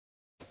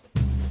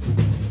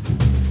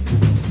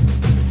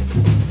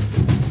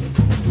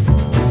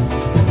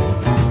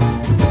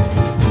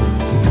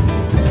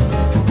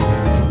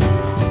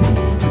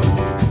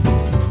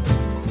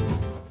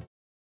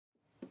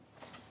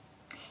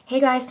Hey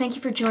guys, thank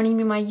you for joining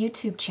me on my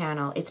YouTube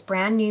channel. It's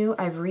brand new,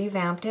 I've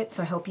revamped it,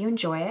 so I hope you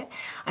enjoy it.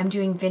 I'm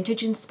doing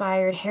vintage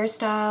inspired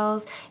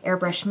hairstyles,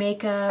 airbrush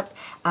makeup,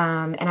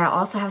 and I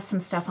also have some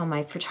stuff on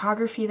my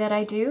photography that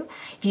I do.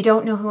 If you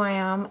don't know who I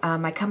am,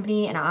 my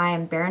company and I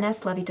am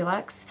Baroness Levy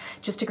Deluxe,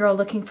 just a girl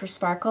looking for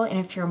sparkle, and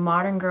if you're a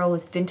modern girl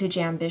with vintage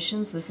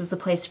ambitions, this is the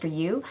place for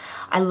you.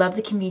 I love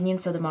the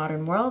convenience of the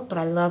modern world, but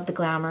I love the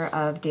glamour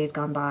of days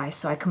gone by,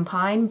 so I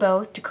combine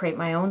both to create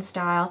my own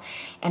style,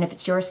 and if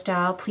it's your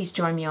style, please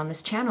join me on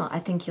this channel. I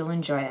think you'll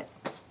enjoy it.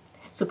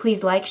 So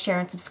please like, share,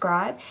 and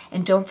subscribe.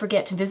 And don't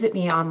forget to visit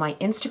me on my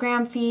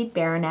Instagram feed,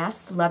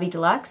 Baroness Levy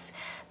Deluxe,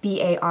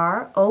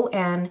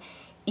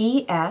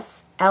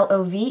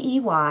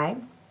 BARONESLOVEY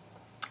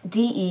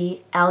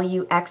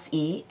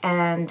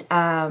and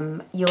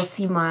you'll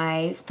see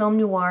my film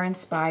noir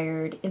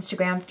inspired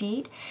Instagram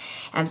feed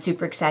I'm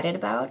super excited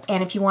about.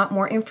 And if you want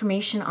more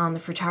information on the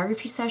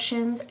photography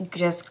sessions,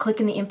 just click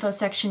in the info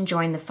section,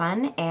 join the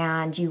fun,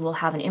 and you will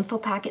have an info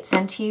packet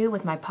sent to you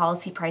with my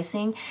policy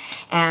pricing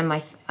and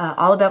my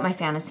all about my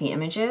fantasy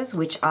images,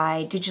 which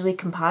I digitally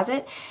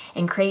composite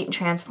and create and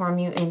transform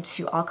you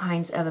into all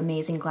kinds of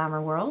amazing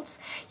glamour worlds.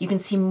 You can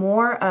see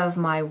more of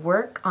my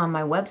work on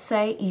my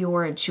website,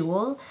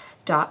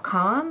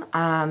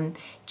 yourajewel.com.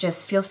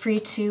 Just feel free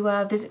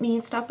to visit me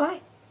and stop by.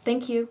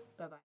 Thank you.